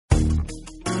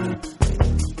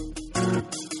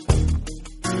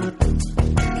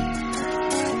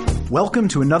Welcome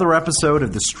to another episode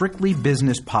of the Strictly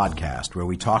Business Podcast, where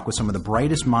we talk with some of the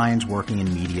brightest minds working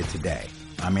in media today.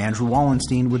 I'm Andrew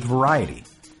Wallenstein with Variety.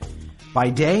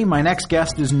 By day, my next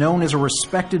guest is known as a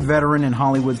respected veteran in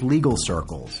Hollywood's legal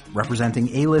circles,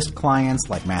 representing A-list clients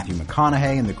like Matthew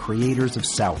McConaughey and the creators of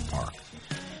South Park.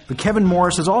 But Kevin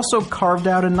Morris has also carved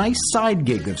out a nice side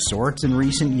gig of sorts in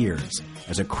recent years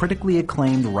as a critically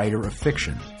acclaimed writer of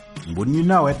fiction. And wouldn't you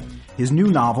know it, his new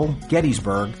novel,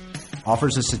 Gettysburg,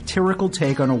 offers a satirical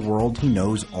take on a world he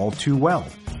knows all too well,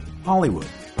 Hollywood.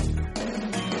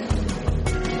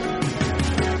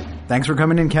 Thanks for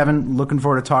coming in, Kevin. Looking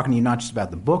forward to talking to you not just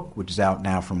about the book, which is out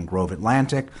now from Grove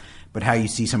Atlantic, but how you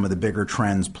see some of the bigger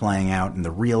trends playing out in the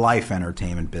real-life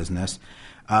entertainment business.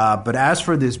 But as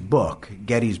for this book,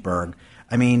 Gettysburg,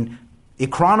 I mean,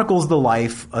 it chronicles the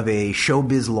life of a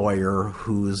showbiz lawyer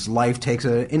whose life takes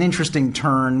an interesting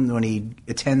turn when he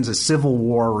attends a Civil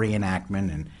War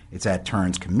reenactment, and it's at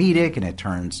turns comedic and at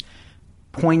turns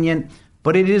poignant.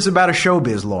 But it is about a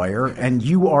showbiz lawyer, and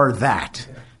you are that.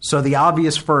 So the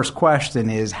obvious first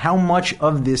question is, how much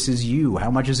of this is you?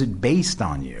 How much is it based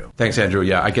on you? Thanks, Andrew.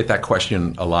 Yeah, I get that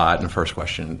question a lot, and the first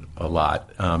question a lot.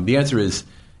 The answer is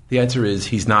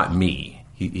he's not me.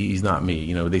 He's not me.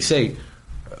 You know, they say,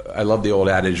 I love the old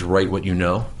adage, write what you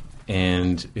know.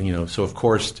 And, you know, so of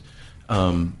course,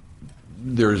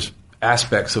 there's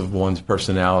aspects of one's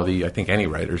personality, I think any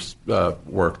writer's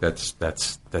work that's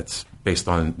based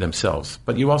on themselves.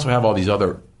 But you also have all these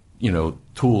other, you know,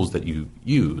 tools that you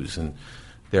use, and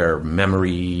their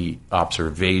memory,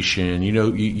 observation. You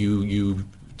know, you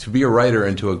to be a writer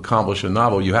and to accomplish a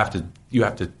novel, you have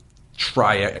to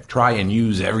try and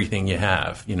use everything you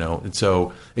have, you know. And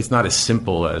so it's not as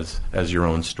simple as your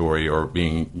own story or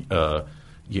being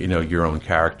you know, your own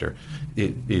character.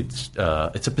 It's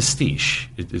a pastiche.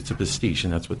 It's a pastiche,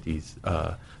 and that's what these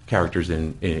characters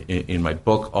in my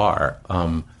book are.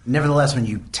 Nevertheless, when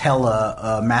you tell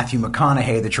Matthew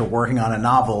McConaughey that you're working on a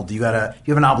novel, do you have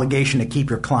an obligation to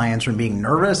keep your clients from being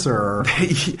nervous, or?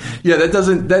 Yeah,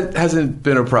 that hasn't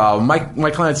been a problem. My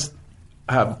clients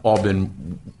have all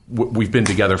been. We've been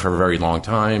together for a very long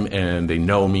time, and they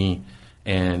know me.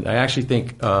 And I actually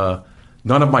think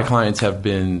none of my clients have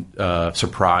been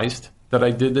surprised that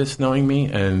I did this, knowing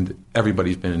me, and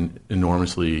everybody's been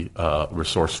enormously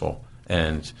resourceful.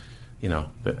 And, you know,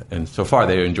 and so far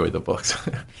they enjoyed the books.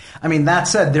 I mean, that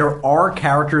said, there are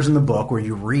characters in the book where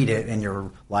you read it and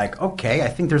you're like, okay, I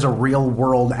think there's a real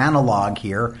world analog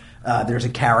here. There's a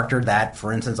character that,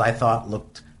 for instance, I thought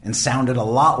looked and sounded a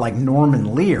lot like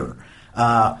Norman Lear.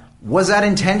 Was that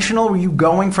intentional? Were you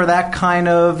going for that kind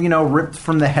of, you know, ripped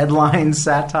from the headlines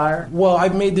satire? Well,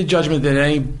 I've made the judgment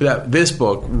that this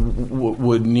book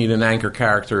would need an anchor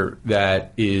character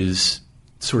that is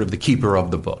sort of the keeper of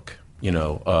the book. You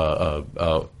know,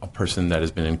 a person that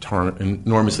has been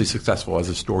enormously successful as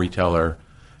a storyteller,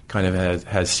 kind of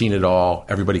has seen it all.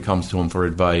 Everybody comes to him for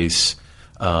advice,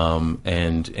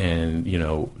 and you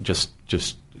know, just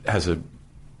has a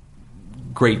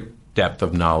great depth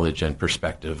of knowledge and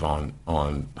perspective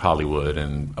on Hollywood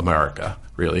and America,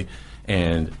 really.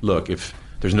 And look, if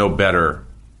there's no better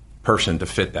person to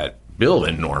fit that bill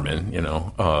than Norman, you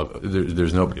know,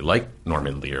 there's nobody like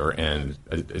Norman Lear, and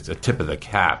it's a tip of the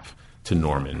cap to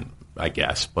Norman, I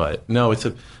guess. But no,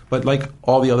 but like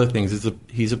all the other things,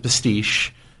 he's a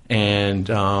pastiche, and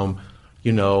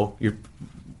you know,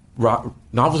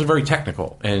 novels are very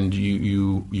technical, and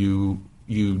you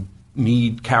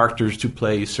need characters to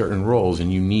play certain roles,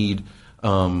 and you need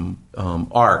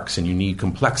arcs, and you need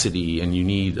complexity, and you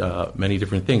need many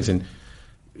different things. And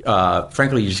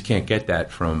frankly, you just can't get that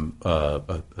from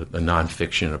a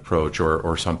nonfiction approach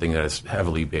or something that is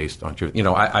heavily based on truth. You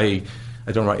know, I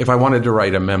don't write. If I wanted to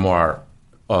write a memoir,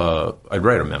 I'd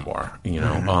write a memoir. You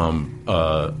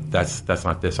know, that's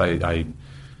not this. I've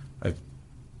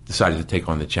decided to take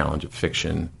on the challenge of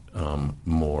fiction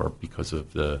more because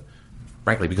of the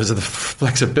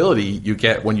flexibility you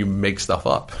get when you make stuff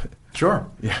up. Sure.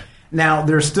 Yeah. Now,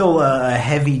 there's still a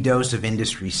heavy dose of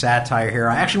industry satire here.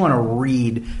 I actually want to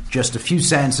read just a few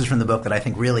sentences from the book that I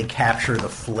think really capture the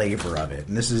flavor of it.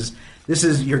 And this is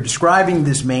you're describing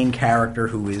this main character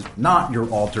who is not your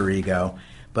alter ego,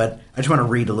 but I just want to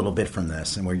read a little bit from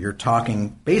this, and where you're talking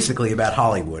basically about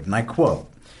Hollywood, and I quote,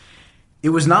 "It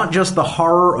was not just the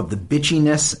horror of the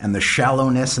bitchiness and the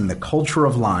shallowness and the culture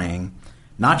of lying,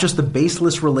 not just the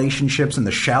baseless relationships and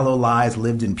the shallow lies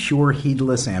lived in pure,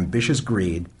 heedless, ambitious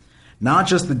greed, not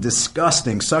just the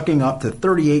disgusting sucking up to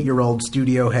 38-year-old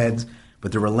studio heads,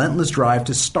 but the relentless drive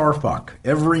to starfuck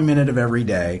every minute of every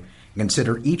day and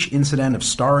consider each incident of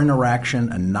star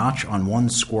interaction a notch on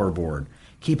one's scoreboard,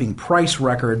 keeping price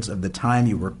records of the time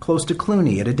you were close to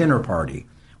Clooney at a dinner party,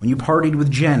 when you partied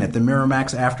with Jen at the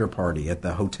Miramax after party at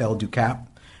the Hotel du Cap,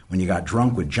 when you got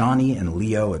drunk with Johnny and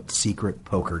Leo at secret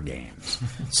poker games.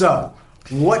 So,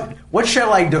 what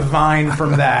shall I divine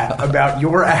from that about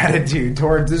your attitude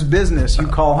towards this business you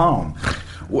call home?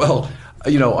 Well,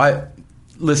 I've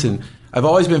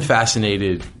always been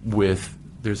fascinated with,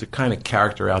 there's a kind of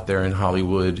character out there in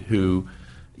Hollywood who,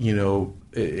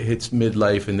 hits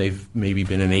midlife and they've maybe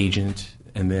been an agent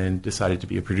and then decided to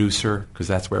be a producer because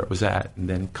that's where it was at, and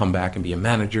then come back and be a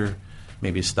manager,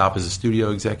 maybe stop as a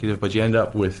studio executive, but you end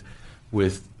up with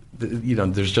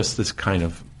there's just this kind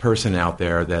of person out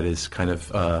there that is kind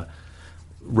of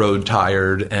road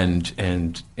tired and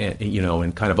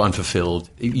kind of unfulfilled.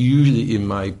 Usually, in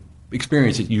my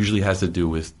experience, it usually has to do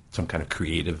with some kind of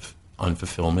creative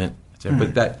unfulfillment.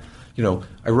 But that,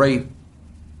 I write,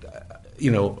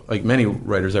 like many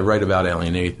writers, I write about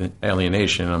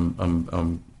alienation.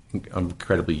 I'm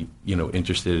incredibly,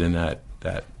 interested in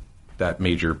that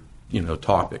major,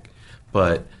 topic.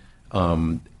 But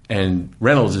and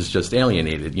Reynolds is just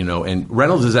alienated, and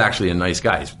Reynolds is actually a nice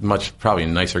guy. He's probably a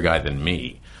nicer guy than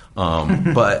me.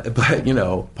 But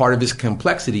part of his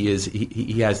complexity is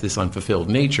he has this unfulfilled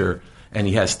nature, and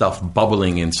he has stuff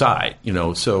bubbling inside,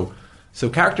 So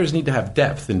characters need to have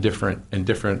depth in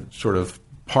different sort of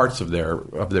parts of their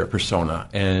persona.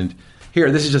 And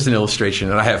here, this is just an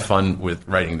illustration, and I have fun with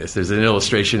writing this. There's an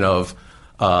illustration of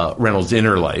Reynolds'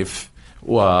 inner life.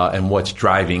 And what's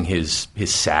driving his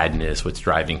sadness, what's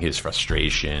driving his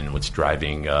frustration, what's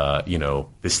driving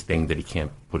this thing that he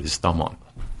can't put his thumb on.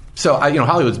 So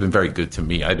Hollywood's been very good to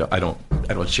me. I don't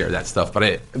share that stuff, but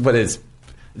it's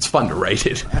fun to write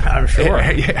it. I'm sure.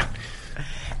 Yeah.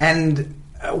 And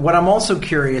what I'm also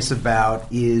curious about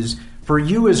is, for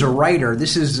you as a writer,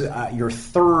 this is your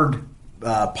third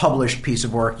published piece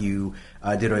of work. You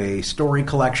did a story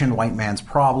collection, White Man's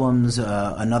Problems,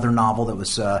 another novel that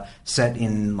was set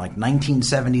in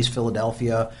 1970s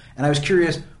Philadelphia. And I was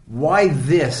curious, why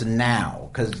this now?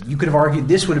 Because you could have argued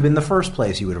this would have been the first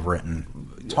place you would have written,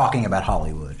 talking about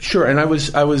Hollywood. Sure, and I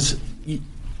was.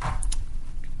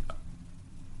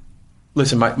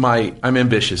 Listen, I'm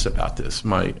ambitious about this.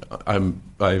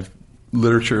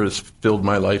 Literature has filled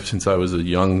my life since I was a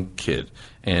young kid,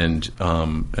 and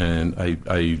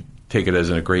I take it as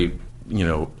a great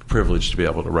privilege to be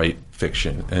able to write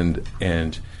fiction.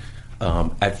 And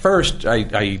at first,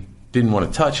 I didn't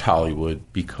want to touch Hollywood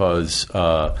because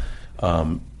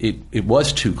it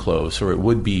was too close, or it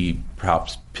would be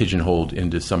perhaps pigeonholed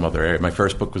into some other area. My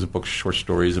first book was a book of short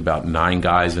stories about 9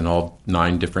 guys in all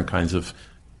 9 different kinds of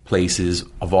places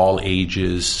of all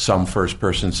ages, some first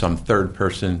person, some third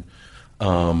person.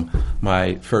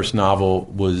 My first novel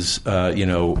was,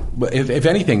 if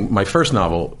anything, my first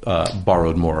novel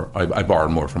borrowed more. I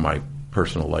borrowed more from my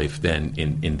personal life than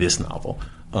in this novel.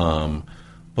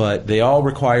 But they all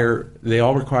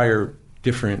require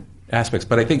different aspects.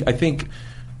 But I think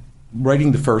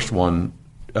writing the first one,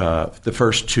 the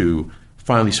first 2,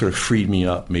 finally sort of freed me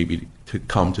up maybe to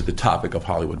come to the topic of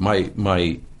Hollywood.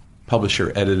 My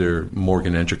publisher, editor,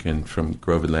 Morgan Entrekin from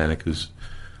Grove Atlantic, who's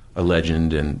a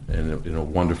legend and a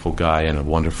wonderful guy and a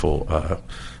wonderful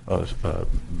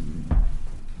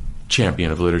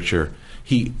champion of literature.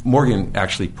 Morgan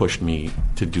actually pushed me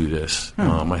to do this.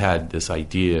 I had this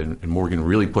idea, and Morgan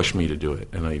really pushed me to do it,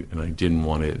 and I didn't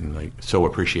want it, and I so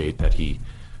appreciate that he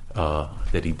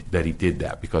did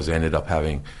that, because I ended up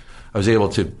I was able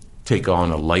to take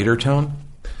on a lighter tone.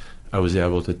 I was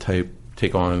able to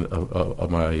take on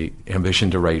my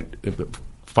ambition to write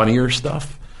funnier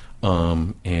stuff.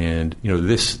 And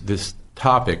this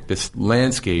topic, this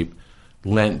landscape,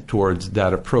 lent towards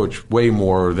that approach way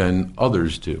more than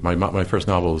others do. My first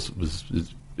novel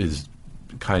is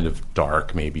kind of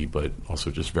dark, maybe, but also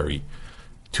just very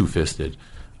two-fisted.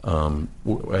 And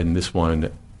this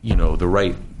one, the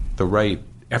right.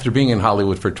 After being in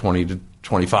Hollywood for 20 to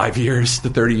 25 years to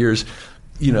 30 years.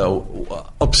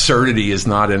 Absurdity is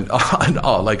not an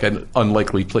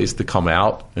unlikely place to come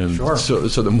out, and sure. So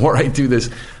the more I do this,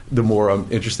 the more I'm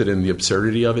interested in the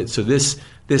absurdity of it. So this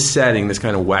setting, this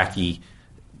kind of wacky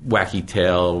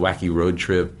tale, wacky road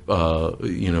trip,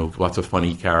 lots of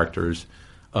funny characters.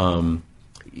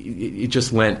 It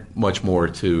just lent much more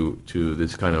to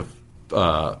this kind of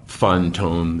fun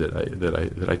tone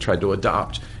that I tried to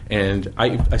adopt, and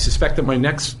I suspect that my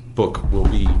next book will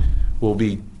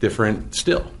be different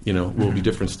still. Will be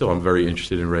different still. I'm very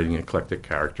interested in writing eclectic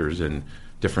characters and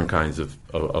different kinds of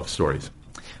stories.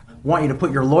 I want you to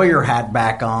put your lawyer hat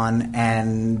back on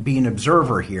and be an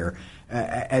observer here.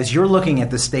 as you're looking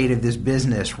at the state of this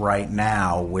business right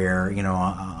now, where,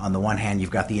 on the one hand,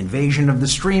 you've got the invasion of the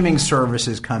streaming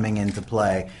services coming into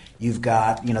play, you've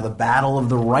got, the battle of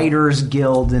the Writers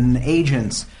Guild and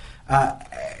agents.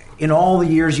 In all the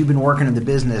years you've been working in the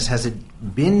business, has it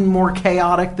been more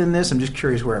chaotic than this? I'm just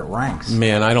curious where it ranks.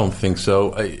 Man, I don't think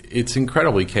so. It's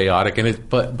incredibly chaotic, and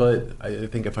but I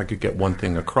think if I could get one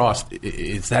thing across,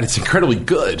 it's that it's incredibly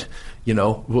good.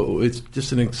 It's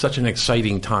just such an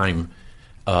exciting time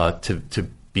to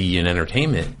be in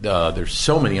entertainment. There's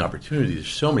so many opportunities. There's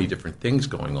so many different things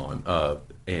going on.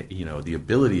 The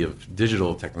ability of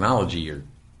digital technology or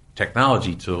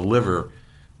technology to deliver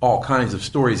all kinds of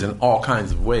stories in all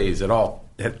kinds of ways at all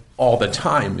the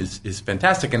time is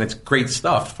fantastic, and it's great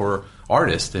stuff for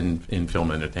artists in film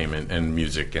entertainment and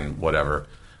music and whatever.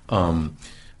 So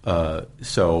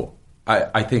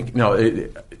I think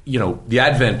the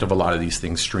advent of a lot of these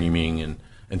things, streaming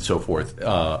and so forth,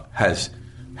 has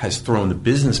thrown the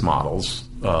business models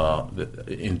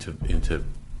into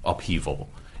upheaval,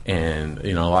 and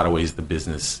in a lot of ways the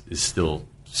business is still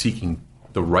seeking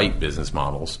the right business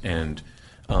models, and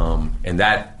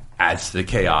that adds to the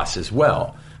chaos as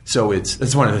well. So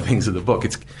that's one of the things of the book.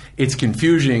 It's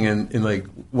confusing, and like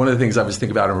one of the things I was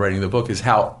thinking about in writing the book is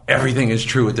how everything is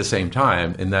true at the same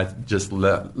time, and that just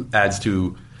adds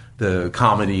to the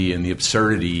comedy and the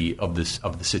absurdity of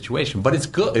the situation. But it's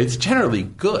good. It's generally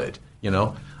good.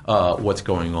 What's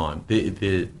going on.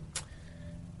 If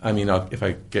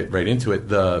I get right into it,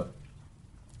 the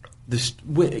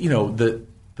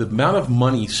amount of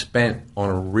money spent on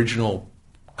original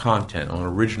content, on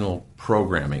original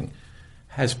programming,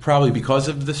 has probably, because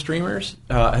of the streamers,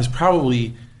 and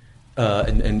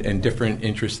different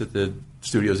interests that the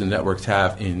studios and networks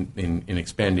have in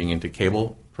expanding into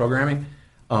cable programming.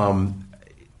 The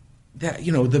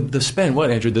spend,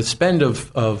 Andrew? The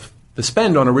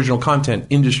spend on original content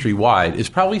industry wide is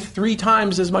probably 3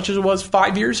 times as much as it was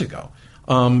 5 years ago.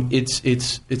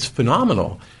 It's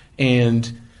phenomenal,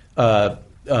 and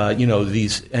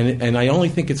these and I only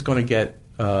think it's going to get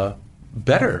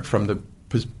better from the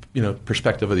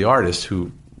perspective of the artist,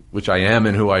 which I am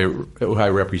and who I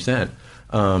represent.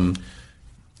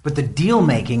 But the deal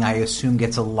making, I assume,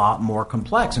 gets a lot more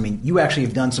complex. I mean, you actually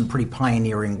have done some pretty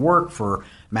pioneering work for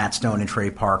Matt Stone and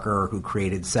Trey Parker, who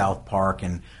created South Park,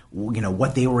 and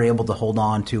what they were able to hold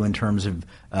on to in terms of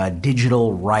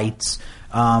digital rights.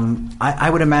 I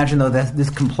would imagine, though, that this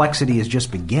complexity is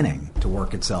just beginning to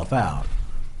work itself out.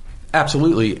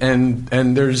 Absolutely, and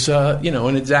there's and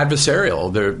it's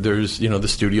adversarial. There's the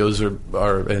studios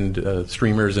are and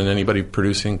streamers and anybody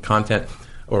producing content,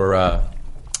 or I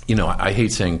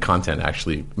hate saying content.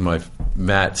 Actually,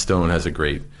 Matt Stone has a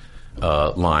great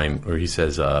line where he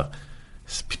says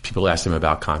people asked him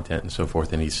about content and so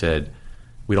forth, and he said,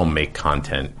 "We don't make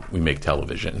content, we make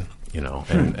television."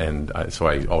 So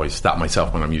I always stop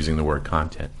myself when I'm using the word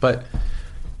content, but.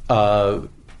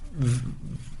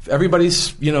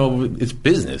 Everybody's, it's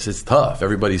business. It's tough.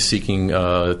 Everybody's seeking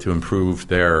to improve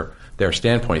their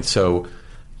standpoint. So,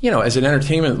 as an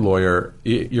entertainment lawyer,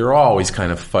 you're always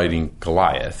kind of fighting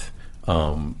Goliath.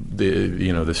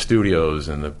 The studios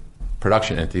and the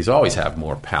production entities always have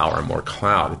more power and more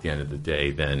clout at the end of the day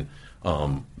than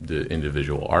the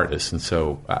individual artists. And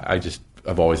so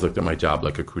I've always looked at my job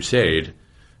like a crusade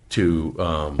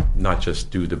to not just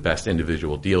do the best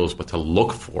individual deals, but to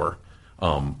look for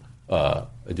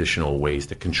additional ways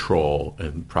to control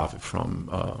and profit from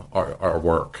our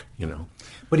work,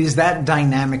 But is that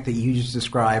dynamic that you just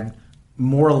described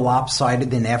more lopsided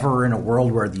than ever in a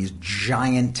world where these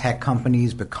giant tech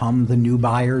companies become the new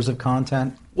buyers of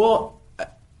content? Well,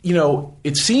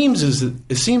 it seems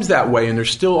that way, and there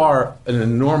still are an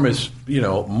enormous,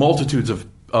 multitudes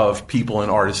of people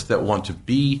and artists that want to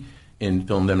be in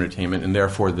film entertainment, and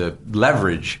therefore the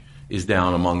leverage is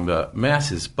down among the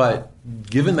masses. But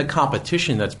given the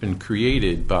competition that's been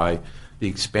created by the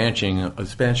expansion of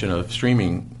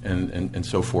streaming and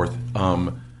so forth,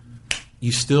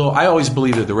 I always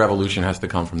believe that the revolution has to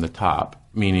come from the top,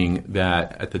 meaning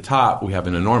that at the top we have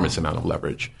an enormous amount of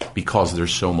leverage because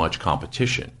there's so much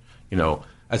competition.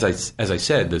 As I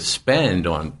said, the spend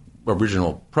on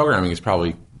original programming is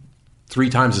probably 3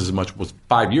 times as much as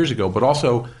 5 years ago, but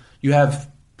also you have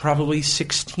probably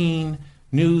 16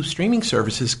 new streaming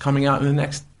services coming out in the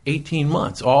next 18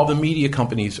 months. All the media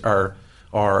companies are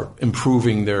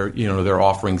improving their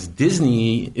offerings.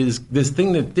 Disney is this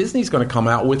thing that Disney's going to come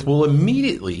out with will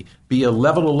immediately be a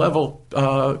level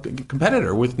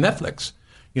competitor with Netflix.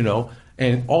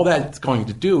 And all that's going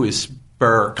to do is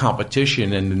spur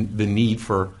competition and the need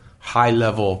for high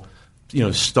level,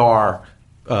 star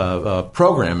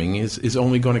programming is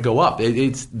only going to go up.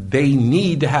 They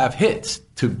need to have hits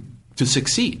to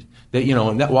succeed. That,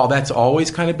 and while that's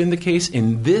always kind of been the case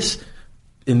in this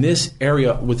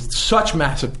area with such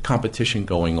massive competition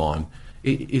going on,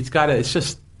 it's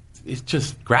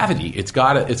just gravity. It's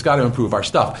got to improve our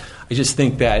stuff. I just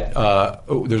think that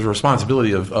there's a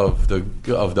responsibility of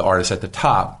the artists at the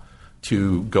top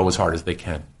to go as hard as they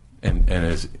can and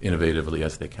as innovatively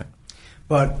as they can.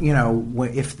 But,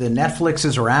 if the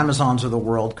Netflixes or Amazons of the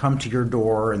world come to your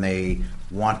door and they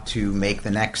want to make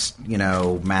the next,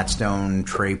 Matt Stone,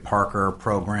 Trey Parker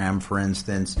program, for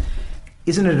instance,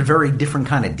 isn't it a very different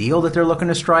kind of deal that they're looking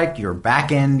to strike? Your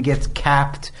back end gets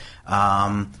capped.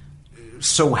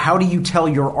 So how do you tell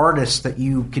your artists that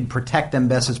you can protect them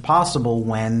best as possible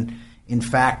when, in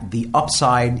fact, the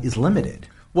upside is limited?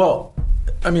 Well,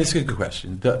 I mean, it's a good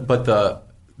question.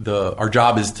 Our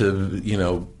job is to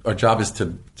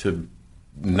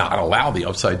not allow the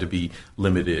upside to be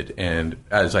limited. And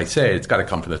as I say, it's got to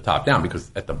come from the top down,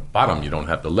 because at the bottom you don't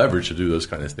have the leverage to do those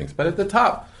kind of things. But at the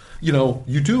top,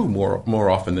 you do more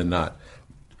often than not.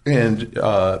 And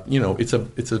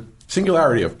it's a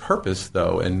singularity of purpose,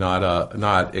 though, and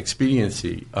not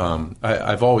expediency.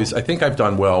 I think I've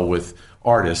done well with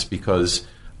artists because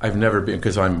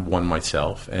I'm one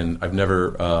myself, and I've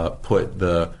never put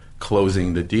the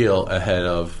closing the deal ahead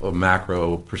of a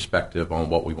macro perspective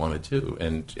on what we want to do.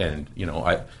 And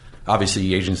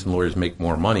obviously agents and lawyers make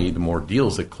more money the more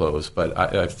deals that close, but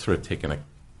I've sort of taken a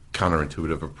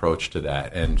counterintuitive approach to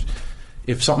that. And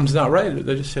if something's not right,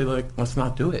 they just say, let's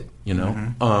not do it,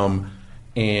 Mm-hmm.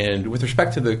 And with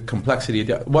respect to the complexity,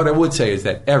 what I would say is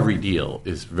that every deal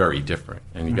is very different,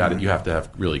 and you have to have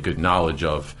really good knowledge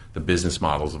of the business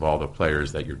models of all the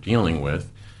players that you're dealing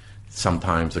with.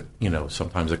 Sometimes a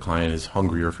client is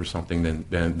hungrier for something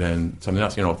than something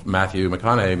else. Matthew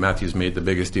McConaughey. Matthew's made the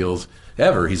biggest deals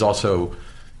ever. He's also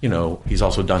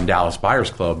done Dallas Buyers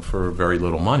Club for very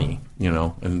little money.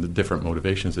 And the different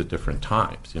motivations at different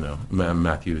times.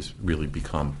 Matthew's really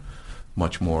become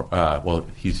much more.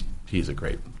 He's a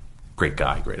great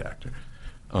guy, great actor.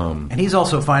 And he's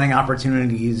also finding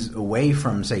opportunities away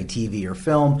from, say, TV or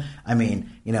film. I mean,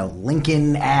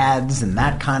 Lincoln ads and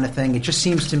that kind of thing. It just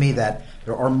seems to me that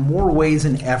there are more ways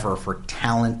than ever for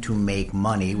talent to make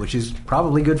money, which is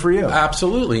probably good for you.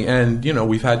 Absolutely. And,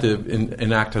 we've had to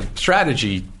enact a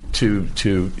strategy to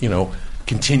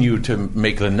continue to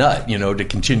make the nut, to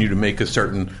continue to make a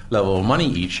certain level of money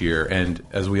each year. And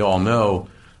as we all know,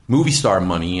 movie star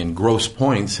money and gross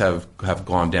points have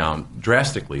gone down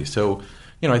drastically. So,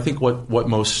 I think what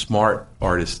most smart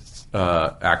artists,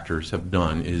 actors have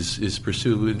done is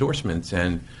pursue endorsements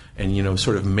and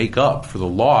sort of make up for the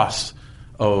loss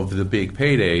of the big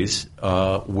paydays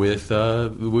with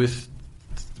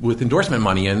endorsement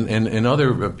money and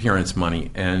other appearance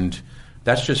money. And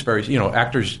that's just very,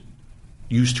 actors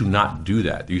used to not do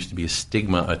that. There used to be a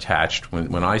stigma attached.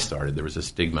 When I started, there was a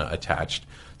stigma attached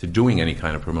to doing any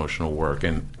kind of promotional work.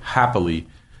 And happily,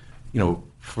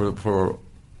 for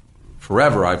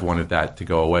forever, I've wanted that to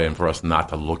go away, and for us not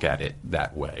to look at it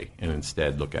that way, and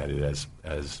instead look at it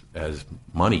as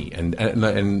money.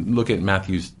 And look at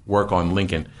Matthew's work on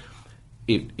Lincoln.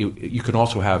 You can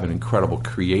also have an incredible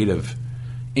creative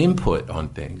input on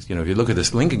things. If you look at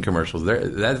this Lincoln commercials,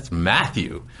 that's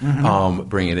Matthew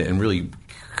bringing it and really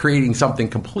creating something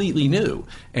completely new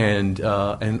and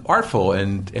artful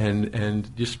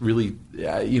and just really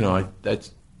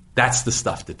that's the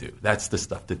stuff to do. That's the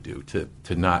stuff to do to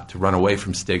run away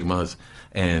from stigmas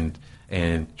and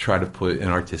try to put an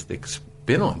artistic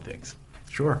spin on things.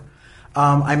 Sure.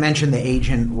 I mentioned the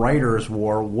agent-writers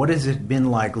war. What has it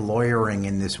been like lawyering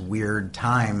in this weird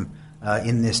time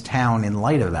in this town in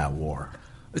light of that war?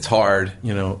 It's hard.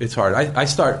 It's hard. I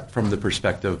start from the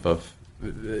perspective of,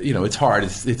 it's hard.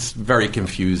 It's very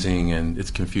confusing, and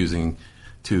it's confusing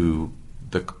to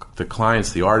the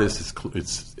clients, the artists.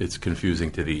 It's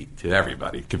confusing to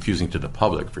everybody. Confusing to the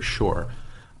public for sure.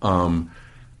 I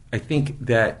think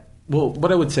that,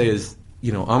 what I would say is,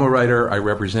 I'm a writer. I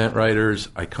represent writers.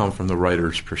 I come from the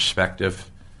writer's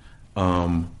perspective.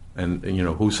 And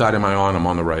whose side am I on? I'm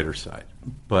on the writer's side.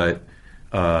 But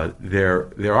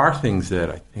there are things that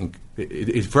I think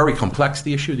it's very complex.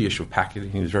 The issue of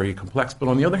packaging is very complex. But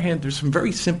on the other hand, there's some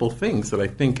very simple things that I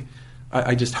think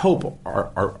I just hope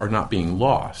are not being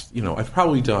lost. I've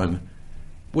probably done,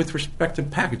 with respect to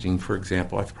packaging, for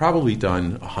example, I've probably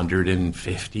done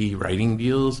 150 writing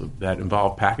deals that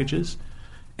involve packages.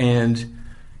 And,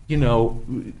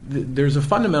 there's a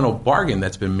fundamental bargain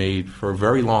that's been made for a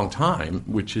very long time,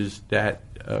 which is that,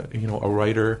 a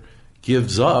writer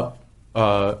gives up,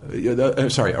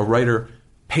 a writer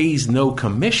pays no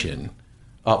commission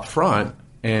up front,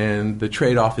 and the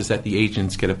trade-off is that the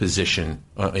agents get a position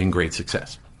in great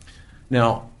success.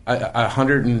 Now,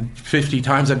 150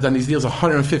 times I've done these deals,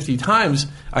 150 times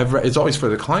it's always for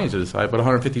the client to decide, but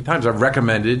 150 times I've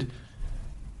recommended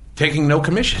taking no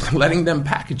commission, letting them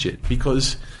package it,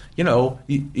 because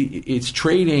it's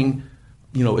trading.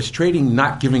 It's trading,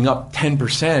 not giving up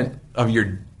 10% of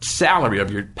your salary,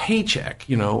 of your paycheck,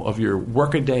 of your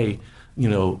workaday,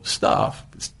 stuff.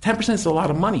 10% is a lot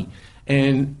of money,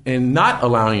 and not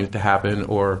allowing it to happen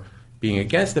or being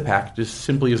against the packages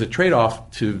simply as a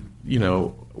trade-off to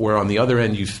where on the other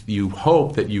end you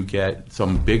hope that you get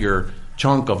some bigger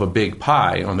chunk of a big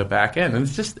pie on the back end, and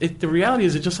it's just the reality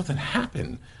is it just doesn't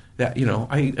happen. That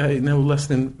I know less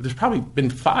than, there's probably been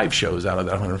 5 shows out of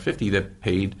that 150 that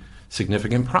paid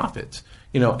significant profits,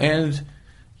 and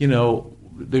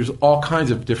there's all kinds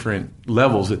of different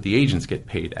levels that the agents get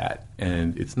paid at,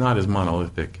 and it's not as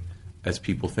monolithic as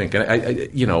people think. And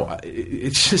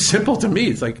it's just simple to me.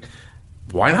 It's like,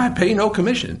 why not pay no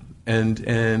commission and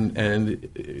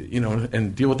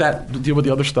deal with that, deal with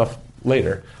the other stuff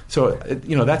later. So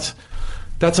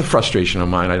that's a frustration of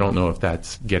mine. I don't know if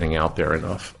that's getting out there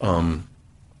enough. Do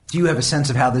you have a sense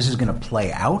of how this is going to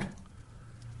play out?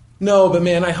 No, but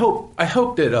man, I hope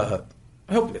that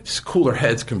just cooler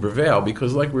heads can prevail,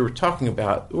 because like we were talking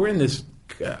about, we're in this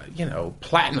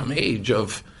platinum age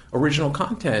of original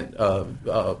content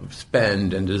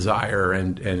spend and desire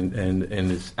and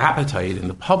this appetite in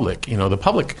the public.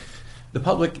 The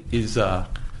public is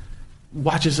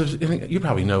watches. You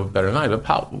probably know better than I.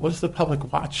 But what does the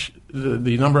public watch?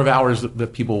 The number of hours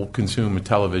that people consume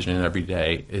television every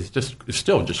day is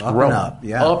still just up growing, and up,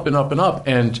 yeah. Up and up and up,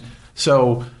 and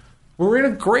so we're in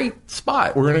a great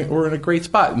spot. We're in a great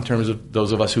spot in terms of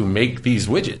those of us who make these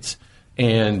widgets.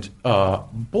 And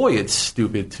boy, it's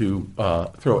stupid to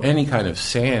throw any kind of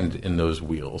sand in those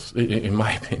wheels. In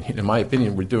my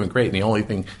opinion, we're doing great. And the only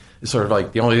thing is sort of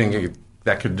like the only thing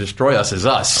that could destroy us is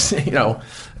us,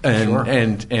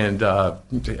 And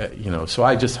Sure. So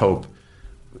I just hope,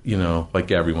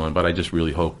 like everyone, but I just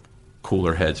really hope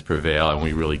cooler heads prevail and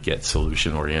we really get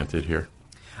solution oriented here.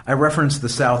 I referenced the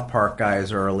South Park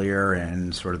guys earlier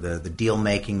and sort of the deal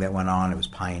making that went on. It was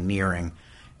pioneering.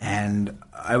 And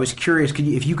I was curious,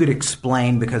 if you could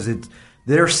explain, because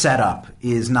their setup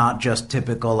is not just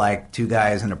typical like two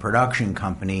guys in a production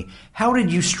company. How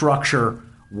did you structure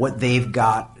what they've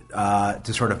got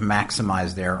to sort of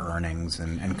maximize their earnings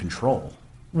and control?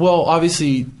 Well,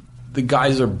 obviously, the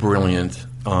guys are brilliant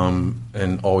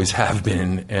and always have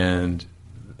been, and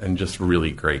just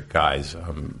really great guys.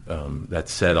 That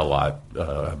said a lot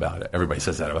about it. Everybody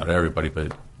says that about everybody,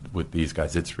 but with these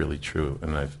guys, it's really true,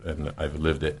 and I've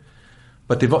lived it.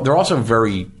 But they're also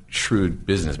very shrewd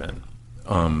businessmen,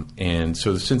 and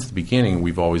so since the beginning,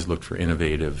 we've always looked for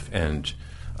innovative and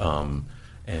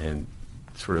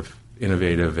sort of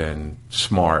innovative and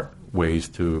smart ways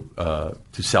to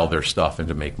sell their stuff and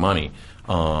to make money.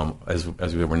 As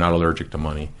we're not allergic to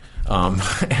money,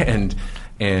 and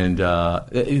then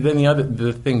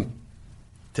the thing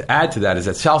to add to that is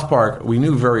that South Park, we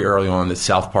knew very early on that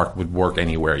South Park would work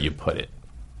anywhere you put it.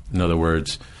 In other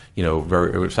words,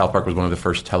 South Park was one of the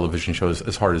first television shows,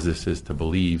 as hard as this is to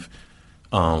believe,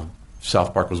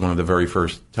 South Park was one of the very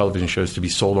first television shows to be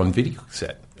sold on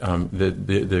videocassette.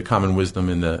 The common wisdom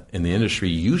in the industry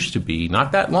used to be,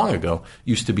 not that long ago,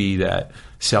 that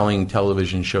selling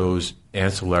television shows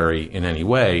ancillary in any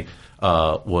way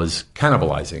was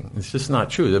cannibalizing. It's just not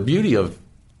true. The beauty of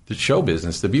the show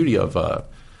business, the beauty of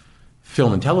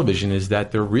film and television is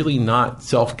that they're really not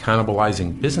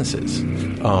self-cannibalizing businesses,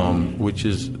 which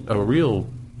is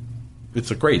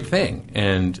it's a great thing.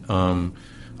 And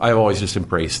I've always just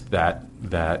embraced that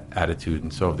attitude.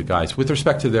 And so have the guys. With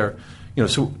respect to their,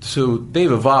 so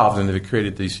they've evolved and they've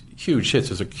created these huge hits.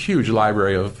 There's a huge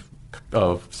library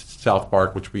of South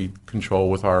Park, which we control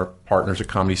with our partners at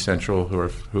Comedy Central, who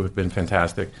have been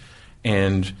fantastic.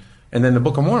 And then the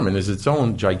Book of Mormon is its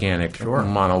own gigantic,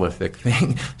 monolithic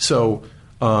thing. So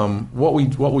what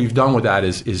we've done with that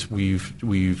is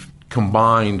we've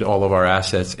combined all of our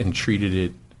assets and treated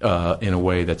it in a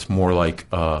way that's more like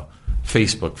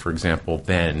Facebook, for example,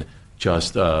 than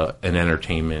just an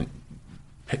entertainment,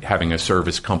 having a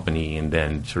service company and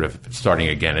then sort of starting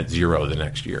again at zero the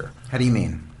next year. How do you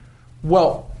mean?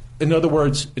 Well, in other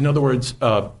words.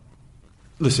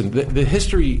 Listen, the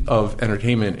history of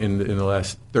entertainment in the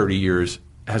last 30 years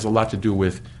has a lot to do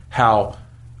with how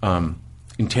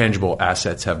intangible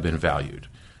assets have been valued.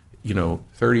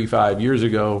 35 years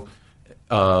ago,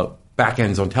 back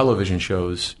ends on television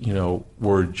shows,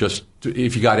 were just,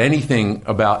 if you got anything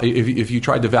about, if you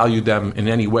tried to value them in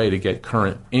any way to get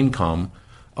current income,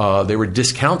 they were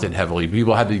discounted heavily.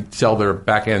 People had to sell their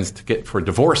back ends to get for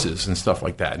divorces and stuff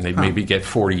like that, and they'd maybe get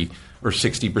 40 or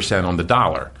 60% on the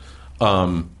dollar,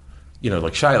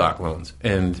 like Shylock loans.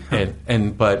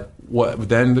 But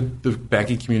then the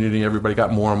banking community, everybody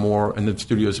got more and more, and the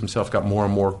studios themselves got more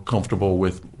and more comfortable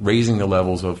with raising the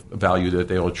levels of value that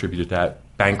they all attributed to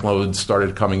that. Bank loans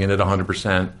started coming in at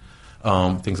 100%.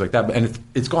 Things like that, and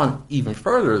it's gone even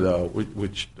further though,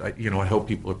 which I hope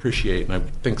people appreciate, and I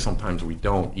think sometimes we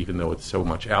don't, even though it's so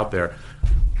much out there.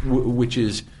 Which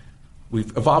is,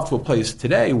 we've evolved to a place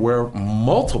today where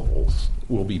multiples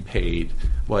will be paid,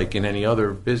 like in any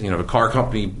other business. If a car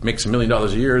company makes $1 million a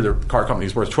year, their car company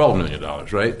is worth $12 million,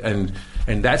 right?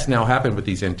 And that's now happened with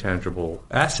these intangible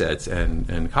assets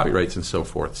and copyrights and so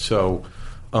forth. So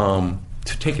to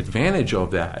take advantage of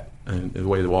that, and the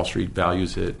way that Wall Street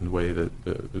values it, and the way that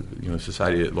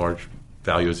society at large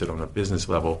values it on a business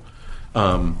level,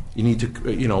 you need to,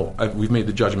 we've made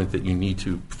the judgment that you need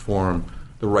to form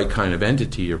the right kind of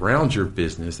entity around your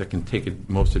business that can take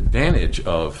most advantage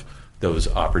of those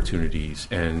opportunities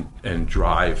and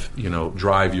drive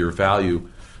your value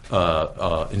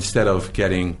instead of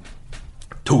getting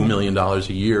 $2 million a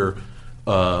year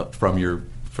from your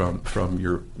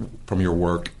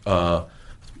work.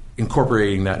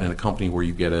 Incorporating that in a company where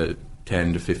you get a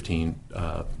 10 to 15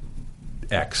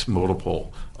 x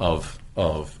multiple of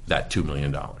that $2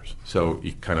 million. So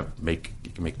you can make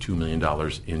 $2 million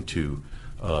into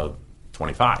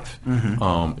 25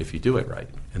 if you do it right.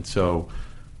 And so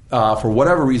for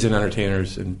whatever reason,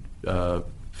 entertainers and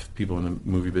people in the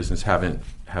movie business haven't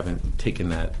taken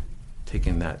that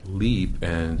leap,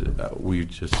 and we've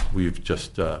just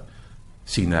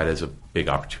seen that as a big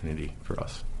opportunity for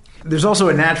us. There's also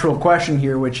a natural question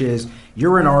here, which is,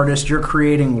 you're an artist, you're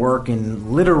creating work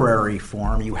in literary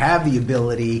form, you have the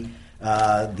ability,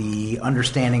 the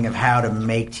understanding of how to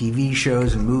make TV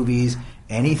shows and movies.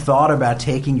 Any thought about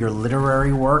taking your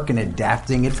literary work and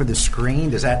adapting it for the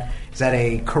screen? Is that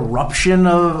a corruption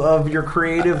of your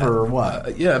creative, or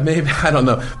what? Yeah, maybe. I don't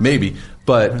know. Maybe.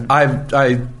 But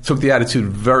I took the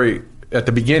attitude at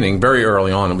the beginning, very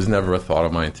early on. It was never a thought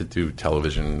of mine to do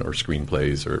television or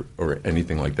screenplays or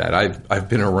anything like that. I've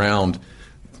been around,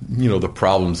 the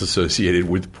problems associated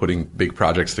with putting big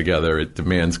projects together. It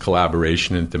demands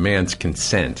collaboration and demands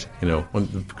consent.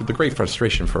 The great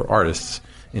frustration for artists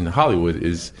in Hollywood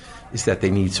is that they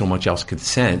need so much else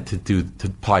consent to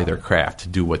apply their craft, to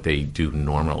do what they do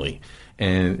normally.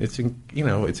 And it's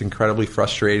incredibly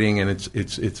frustrating, and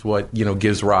it's what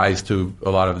gives rise to a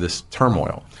lot of this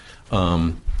turmoil.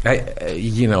 I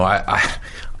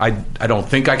don't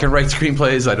think I can write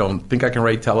screenplays. I don't think I can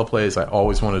write teleplays. I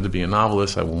always wanted to be a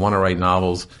novelist. I want to write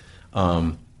novels.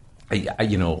 I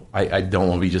don't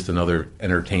want to be just another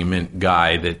entertainment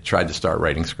guy that tried to start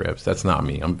writing scripts. That's not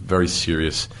me. I'm very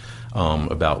serious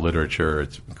about literature.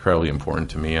 It's incredibly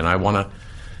important to me, and I want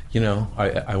to,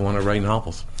 I want to write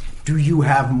novels. Do you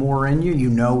have more in you? You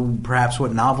know, perhaps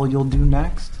what novel you'll do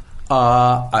next?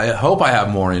 I hope I have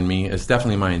more in me. It's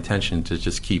definitely my intention to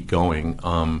just keep going.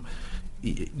 John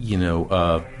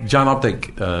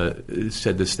Updike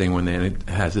said this thing one day, and it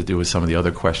has to do with some of the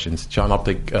other questions. John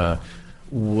Updike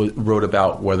wrote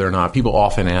about whether or not, people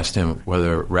often asked him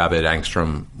whether Rabbit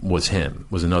Angstrom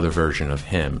was another version of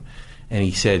him. And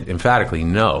he said emphatically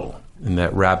no, and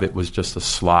that Rabbit was just a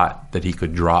slot that he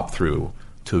could drop through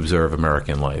to observe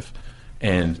American life.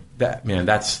 And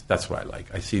that's what I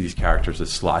like. I see these characters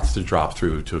as slots to drop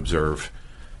through to observe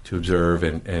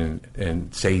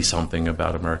and say something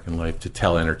about American life, to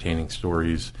tell entertaining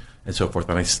stories and so forth.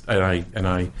 And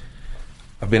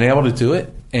I've been able to do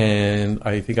it, and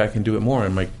I think I can do it more.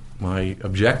 And my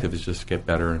objective is just to get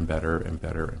better and better and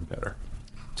better and better.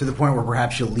 To the point where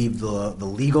perhaps you'll leave the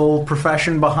legal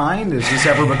profession behind? Does this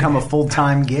ever become a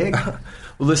full-time gig?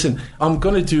 Well, listen, I'm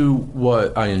going to do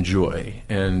what I enjoy,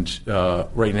 and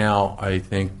right now I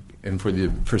think, and for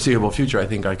the foreseeable future, I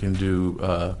think I can do,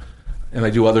 and I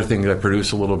do other things. I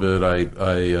produce a little bit. I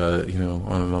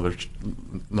on another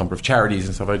number of charities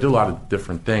and stuff. I do a lot of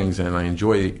different things, and I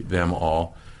enjoy them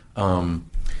all. And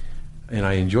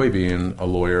I enjoy being a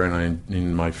lawyer, and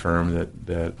in my firm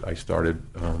that I started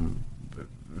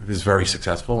is very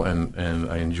successful,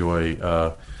 and I enjoy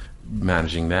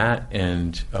managing that,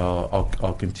 and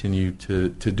I'll continue to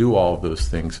do all of those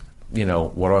things. What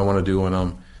do I want to do when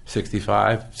I'm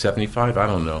 65, 75? I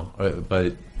don't know.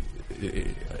 But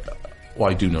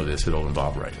I do know this. It'll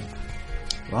involve writing.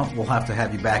 Well, we'll have to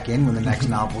have you back in when the next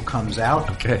novel comes out.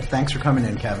 Okay. Thanks for coming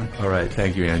in, Kevin. All right.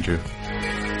 Thank you, Andrew.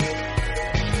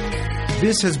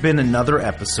 This has been another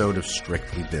episode of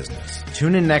Strictly Business.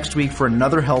 Tune in next week for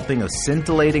another helping of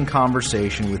scintillating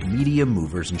conversation with media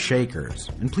movers and shakers.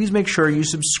 And please make sure you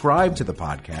subscribe to the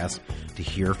podcast to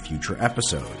hear future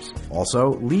episodes.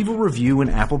 Also, leave a review in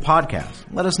Apple Podcasts.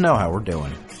 Let us know how we're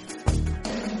doing.